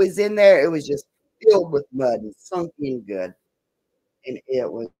way it was in there, it was just filled with mud and sunk in good. And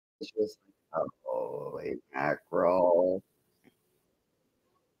it was just, holy mackerel.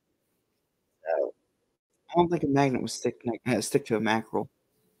 So, I don't think a magnet would stick to a mackerel.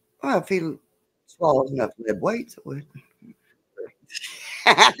 well, if he swallows enough lead weights, it would.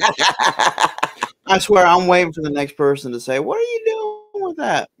 I swear, I'm waiting for the next person to say, "What are you doing with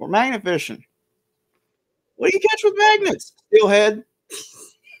that? We're magnet fishing. What do you catch with magnets? Steelhead."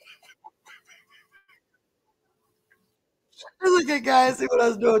 I look at guys, see what I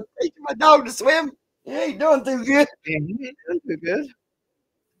was doing, teaching my dog to swim. He ain't doing too good. Yeah, he ain't doing too good.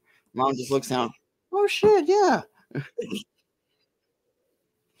 Mom just looks down. Oh shit! Yeah.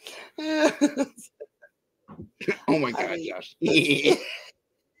 Oh my I God, mean, Josh.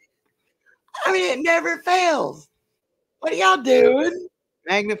 I mean, it never fails. What are y'all doing?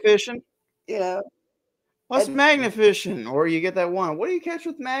 Magnafishing? You know, What's and, magnafishing? Or you get that one. What do you catch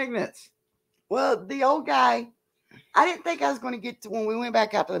with magnets? well, the old guy, I didn't think I was going to get to, when we went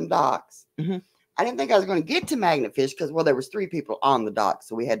back out to them docks, Mhm. I didn't think I was going to get to magnet fish because, well, there was 3 people on the dock.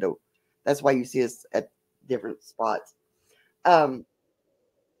 So we had to, that's why you see us at different spots.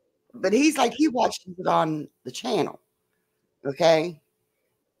 But he's like, he watched it on the channel. Okay.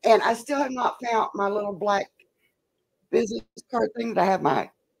 And I still have not found my little black business card thing that I have my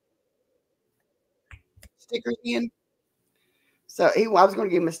stickers in. So I was going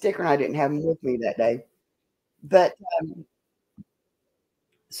to give him a sticker and I didn't have him with me that day. But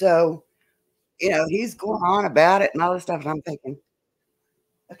so, he's going on about it and all this stuff. And I'm thinking,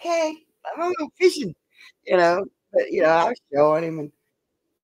 okay, I'm going to go fishing, but, I was showing him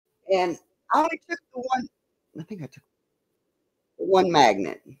and I only took the one, I think I took the one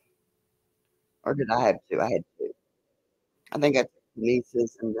magnet. Or did I have 2? I had 2. I think I took the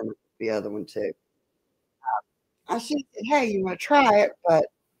nieces and then the other one too. I should have said, hey, you want to try it? But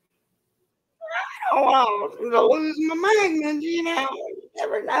I don't want to lose my magnets, you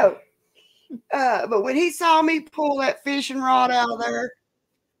never know. But when he saw me pull that fishing rod out of there,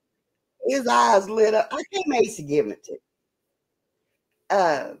 his eyes lit up. I can't Macy giving it to him.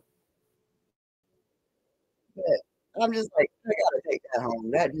 Uh, but I'm just like, I gotta take that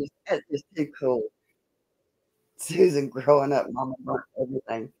home. That's just too cool. Susan growing up, mama burnt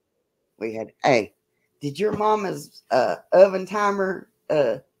everything we had. Hey, did your mama's oven timer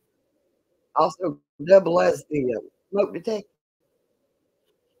also double as the smoke detector?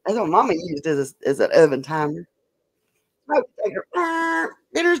 That's what mama used as an oven timer. Smoke detector.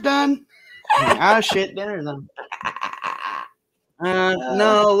 Dinner's done. Oh shit, dinner's done.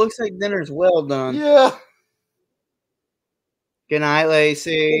 No, looks like dinner's well done. Yeah. Good night, Good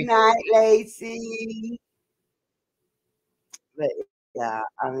Lacey. night, Lacey. But yeah,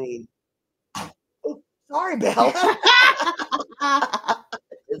 I mean, oh, sorry, Bella.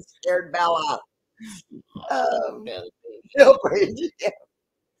 It scared Bella. Jailbreak, yeah.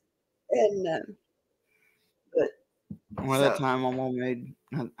 And but Well, so that time my mom made,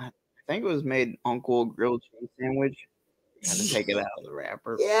 I think it was made Uncle grilled cheese sandwich. Had to take it out of the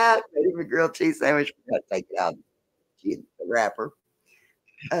wrapper. yeah, ready for grilled cheese sandwich. We gotta take it out of the wrapper.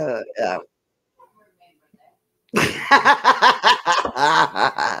 Yeah.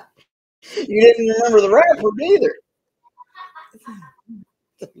 You didn't remember the wrapper either.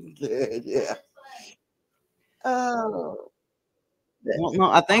 Good, yeah. Oh, Well,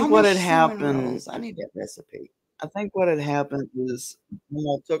 no, I think what Amish had cinnamon happened. rolls. I need that recipe. I think what had happened is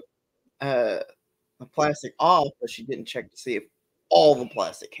Mama took the plastic off, but she didn't check to see if all the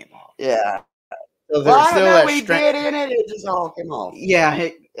plastic came off. Yeah. So Well, there's I don't still know that what he strand. did in it. It just all came off. Yeah,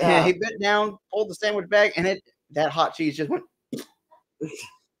 he Yeah. bent down, pulled the sandwich back, and that hot cheese just went.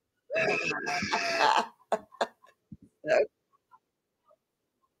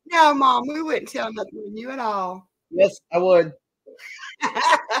 No, Mom, we wouldn't tell nothing on you at all. Yes, I would.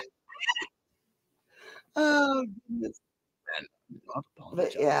 Oh, goodness.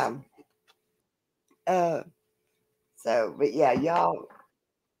 But yeah. But yeah, y'all,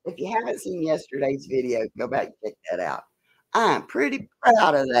 if you haven't seen yesterday's video, go back and check that out. I'm pretty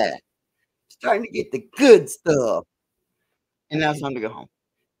proud of that. Starting to get the good stuff. And now it's time to go home.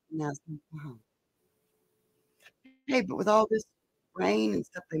 Now it's time to go home. Hey, but with all this rain and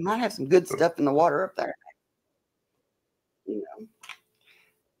stuff, they might have some good stuff in the water up there. You know.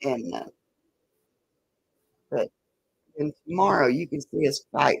 And but then tomorrow you can see us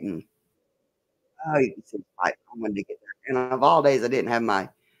fighting. Oh, you can see us fighting. I wanted to get there. And of all days, I didn't have my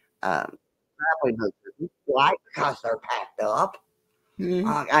traveling boots with me. Why? Because they're packed up.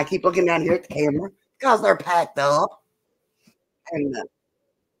 I keep looking down here at the camera because they're packed up. And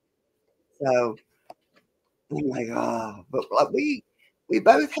so I'm like, oh, but we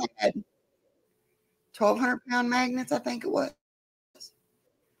both had 1,200-pound magnets, I think it was.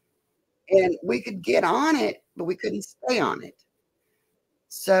 And we could get on it, but we couldn't stay on it.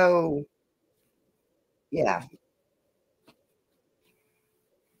 So, yeah.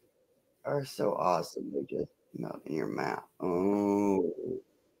 Are so awesome. They just melt in your mouth. Oh.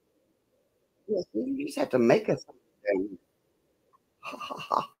 Yes, you just have to make us something.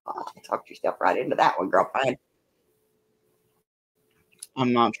 Talk yourself right into that one, girlfriend.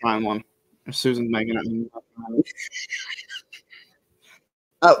 I'm not trying one. If Susan's making it, I'm not trying it.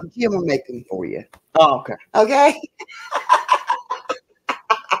 Oh, Jim will make them for you. Oh, okay. Okay?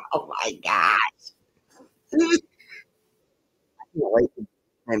 Oh my gosh. I can't wait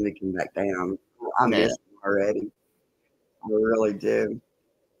for him to come back down. I'm missing him already. I really do.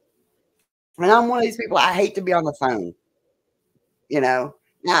 And I'm one of these people, I hate to be on the phone, you know?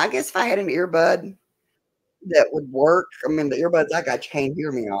 Now, I guess if I had an earbud that would work, I mean, the earbuds I got, you can't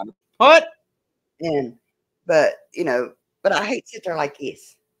hear me on. What? And, but, you know, but I hate to sit there like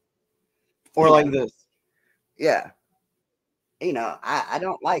this. Or You like know? this. Yeah. You know, I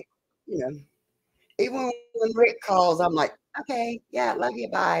don't like, you know, even when Rick calls, I'm like, okay, yeah, love you,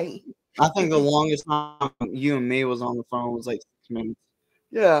 bye. I think the longest time you and me was on the phone was like 6 minutes.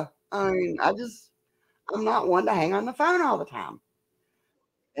 Yeah. I mean, I'm not one to hang on the phone all the time.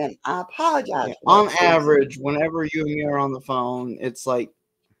 And I apologize Yeah. for that, On Susan. average, whenever you and me are on the phone, it's like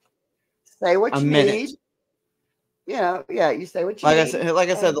Say what a you minute. need. Yeah, you say what you Like need.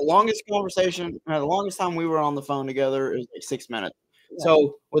 I said, the longest conversation, the longest time we were on the phone together is like 6 minutes. Yeah.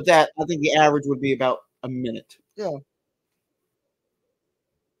 So with that, I think the average would be about a minute. Yeah.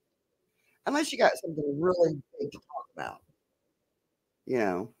 Unless you got something really big to talk about. You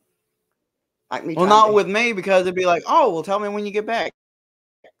know. Like me Well, trying not to, with me because it'd be like, oh, well, tell me when you get back.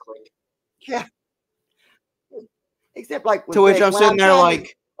 Click. yeah. Except like with To which Rick, I'm when sitting there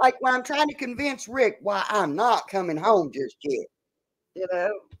like when I'm trying to convince Rick why I'm not coming home just yet. You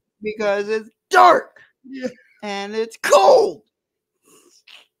know? because it's dark Yeah. and it's cold.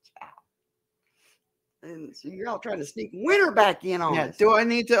 And so you're all trying to sneak winter back in on Yeah. us. Do I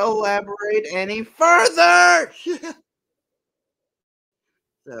need to elaborate any further?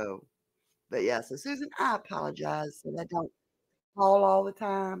 So, but yeah, so Susan, I apologize that I don't call all the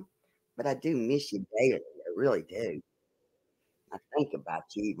time, but I do miss you daily. I really do. I think about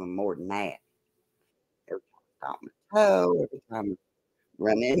you even more than that. Every time I stomp my toe, every time I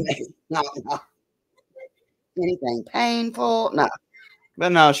run in there, not anything painful. No.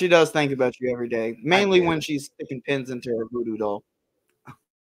 But no, she does think about you every day. Mainly when she's sticking pins into her voodoo doll.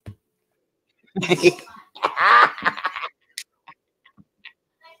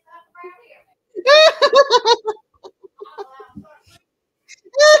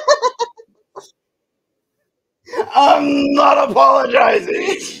 I'm not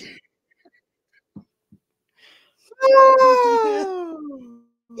apologizing.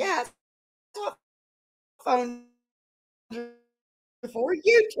 Yeah, phone for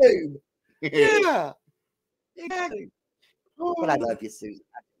YouTube. Yeah, exactly. But I love you, Susan.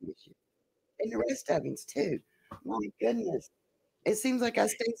 I miss you. And the rest of us too. My goodness. It seems like I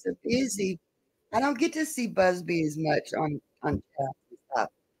stay so busy. I don't get to see Busby as much on chat and stuff.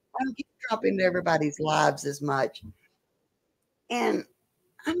 I don't get to drop into everybody's lives as much. And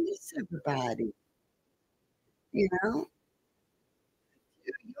I miss everybody. You know?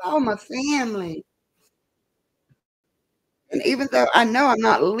 You all my family. And even though I know I'm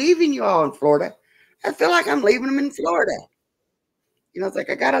not leaving you all in Florida, I feel like I'm leaving them in Florida. You know, it's like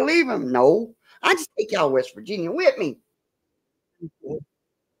I gotta leave them. No, I just take y'all West Virginia with me.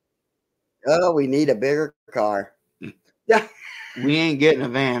 Oh, we need a bigger car. Yeah, We ain't getting a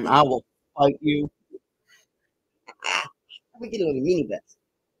van. I will fight you. we get a little minibus.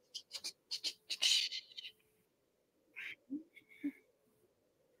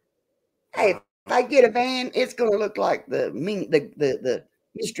 Hey, if I get a van, it's gonna look like the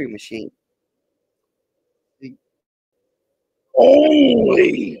mystery machine.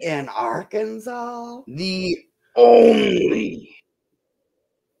 Only In Arkansas. the only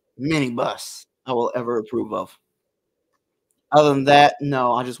minibus I will ever approve of. Other than that,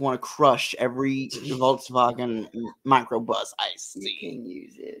 no, I just want to crush every Volkswagen microbus I You see. can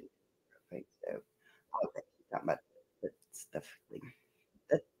use it. I think so. Okay, talking about that stuff,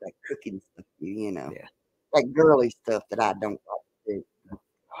 that cooking stuff, you know, Yeah. that girly stuff that I don't like to do.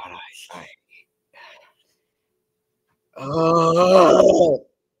 God, Oh,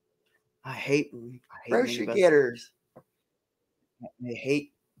 I hate grocery minibuses. getters. I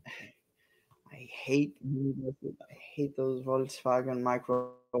hate minibuses. I hate those Volkswagen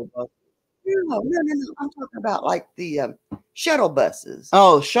microbuses. No. I'm talking about like the shuttle buses.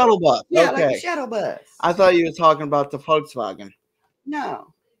 Oh, shuttle bus. Yeah, like a Okay. shuttle bus. I thought you were talking about the Volkswagen.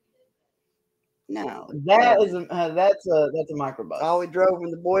 No. That is that's a microbus. All we drove when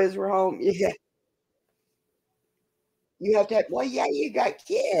the boys were home. Yeah. You have to have, well, yeah, you got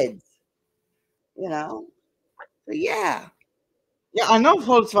kids. You know. So yeah. Yeah, I know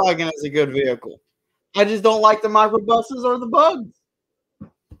Volkswagen is a good vehicle. I just don't like the microbuses or the bugs.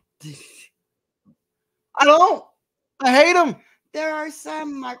 I don't. I hate them. There are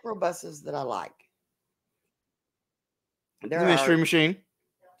some microbuses that I like. The Mystery Machine.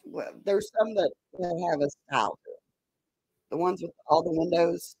 Well, there's some that have a style to it. The ones with all the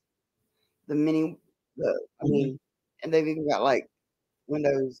windows, I mean, and they've even got like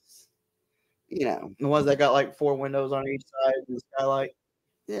windows, You know, The ones that got like 4 windows on each side and the skylight.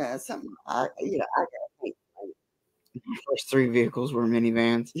 yeah, something. I got First 3 vehicles were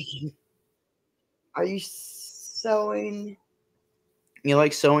minivans. Are you sewing? You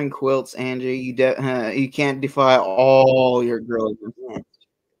like sewing quilts, Angie? You can't defy all your girls. Yeah.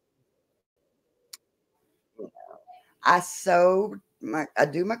 I sew I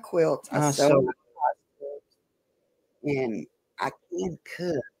do my quilts. I sew So my quilts, and I can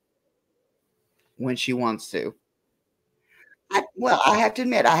cook. when she wants to. Well, I have to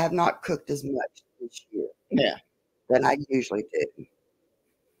admit, I have not cooked as much this year Yeah. than I usually do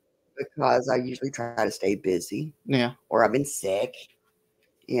because I usually try to stay busy Yeah. or I've been sick,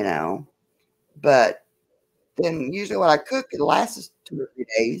 you know. But then usually when I cook, it lasts 2 or 3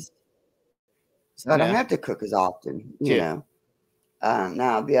 days, so I don't Yeah. have to cook as often, you Yeah. know.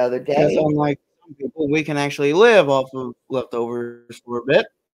 Now the other Because day, unlike some people, we can actually live off of leftovers for a bit.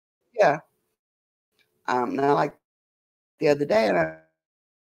 yeah. Now like the other day, and I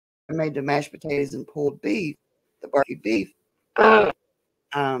made the mashed potatoes and pulled beef, the barbecue beef.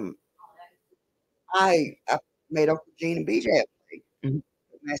 Um, I made Uncle Gene and BJ a plate, Mhm.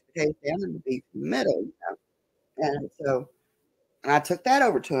 put mashed potatoes down and the beef in the middle, you know. And so, and I took that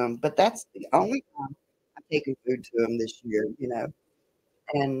over to him. But that's the only time I've taken food to him this year, you know.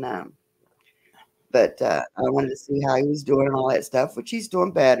 And but I wanted to see how he was doing and all that stuff, which he's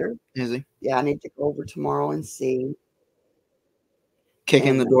doing better. Is he? Yeah, I need to go over tomorrow and see. Kick in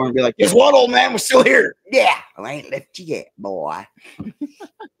And the door and be like, "Guess what, old man? We're still here." yeah, I ain't left you yet, boy.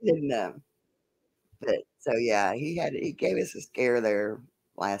 And but so yeah, he gave us a scare there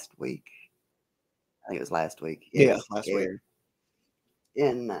last week. I think it was last week. Yeah, Yeah, it was a last week. scare.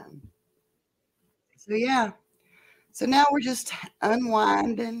 And so yeah, so now we're just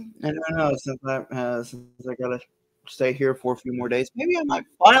unwinding. I don't know. Since I gotta stay here for a few more days, maybe I might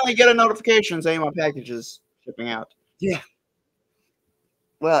finally get a notification saying my package is shipping out. Yeah.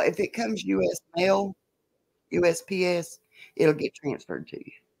 Well, if it comes U.S. mail, USPS, it'll get transferred to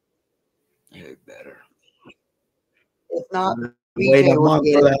you. You better If not, wait BJ a will month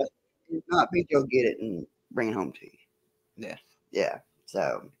get for it. that. If not, BJ will get it and bring it home to you. Yeah. Yeah.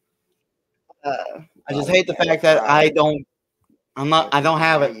 So I just hate the fact that I don't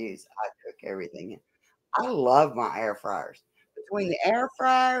have I it. cook everything. I love my air fryers. Between the air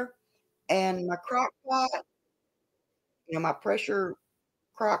fryer and my crock pot, my pressure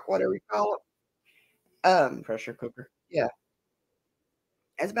crock, whatever you call it. Pressure cooker. Yeah,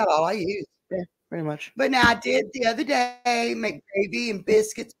 that's about all I use. Yeah, pretty much. But now I did the other day make gravy and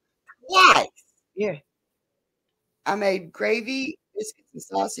biscuits twice. Yeah. I made gravy, biscuits, and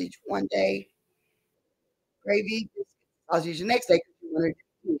sausage one day. Gravy, biscuits, sausage the next day because you wanted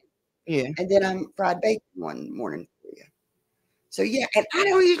to eat. Yeah. And then I fried bacon one morning for you. So yeah, and I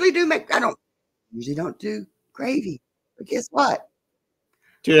don't usually don't do gravy. But guess what?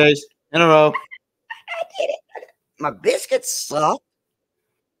 2 days in a row. I did it. My biscuits suck.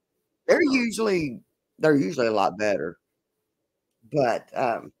 They're usually a lot better. But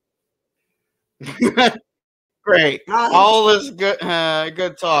Great. I All this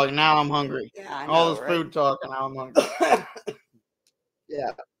good talk. Now I'm hungry. yeah, I All know, this right? food talk, and now I'm hungry.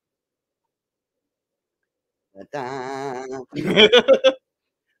 Yeah.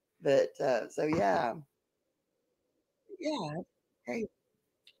 But so yeah. Yeah, great.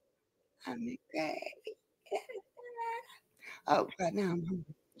 I'm gravy. Oh, right now I'm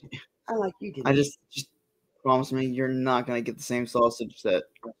hungry. I like you I didn't. just promise me you're not gonna get the same sausage that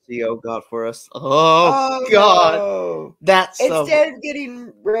CO got for us. Oh God, no. that's so. Instead of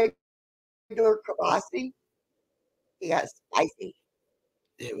getting regular kibasi, he got spicy.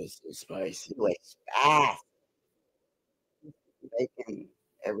 It was so spicy. It was fast. Bacon,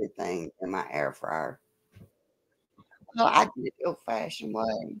 everything in my air fryer. Well, I did it the old-fashioned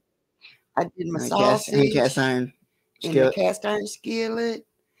way. I did my And sausage cast iron in the skillet. cast iron skillet,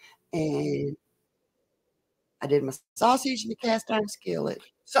 and I did my sausage in the cast iron skillet.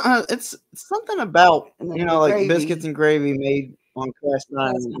 So, it's something about And then like gravy. biscuits and gravy made on cast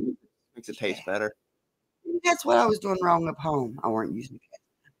iron Cast iron. makes it taste better. That's what I was doing wrong up home. I weren't using cast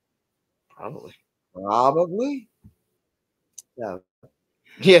Probably. Probably. So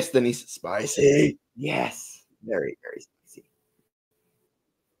Yes, Denise, spicy. yes, very, very spicy.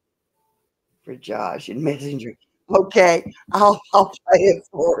 For Josh in Messenger. Okay, I'll play it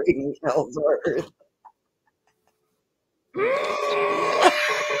for him, Ellsworth.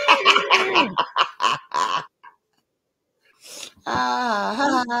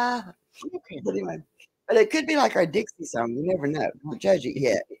 But anyway, but it could be like our Dixie song. You never know. Don't judge it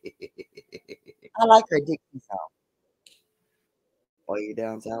yet. I like our Dixie song. Way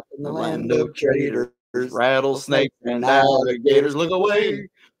down south in The land of traders, rattlesnakes and alligators. Look away,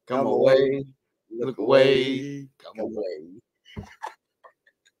 come away, look away, come away.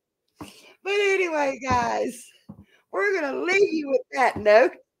 But anyway, guys, we're going to leave you with that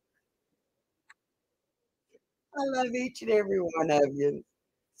note. I love each and every one of you.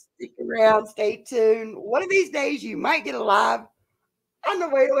 Stick around, stay tuned. One of these days, you might get alive on the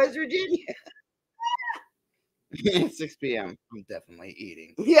way to West Virginia. 6 p.m. I'm definitely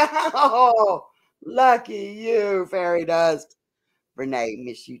eating. Yeah, oh, lucky you, Fairy Dust. Renee,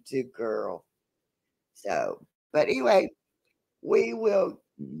 miss you too, girl. So, but anyway, we will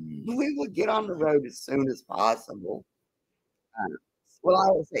get on the road as soon as possible. Well,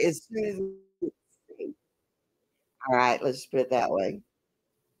 I will say as soon as we see. All right, let's just put it that way.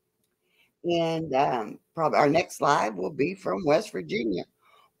 And probably our next live will be from West Virginia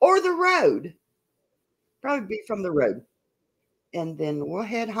or the road. Probably be from the road. And then we'll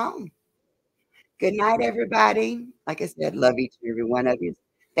head home. Good night, everybody. Like I said, love each and every one of you.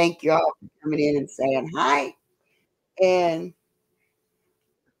 Thank you all for coming in and saying hi. And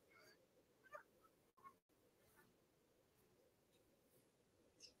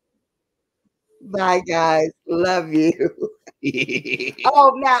bye, guys. Love you.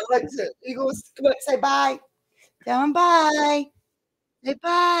 Oh, now let's you go say bye. Tell them bye. Say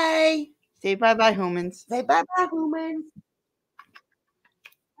bye. Say bye-bye, humans. Say bye-bye, humans.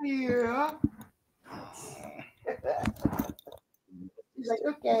 Yeah. He's like,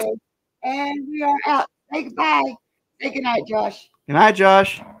 okay. And we are out. Say goodbye. Say goodnight, Josh. Good night,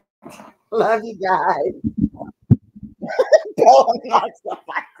 Josh. Love you guys. Bell, I'm not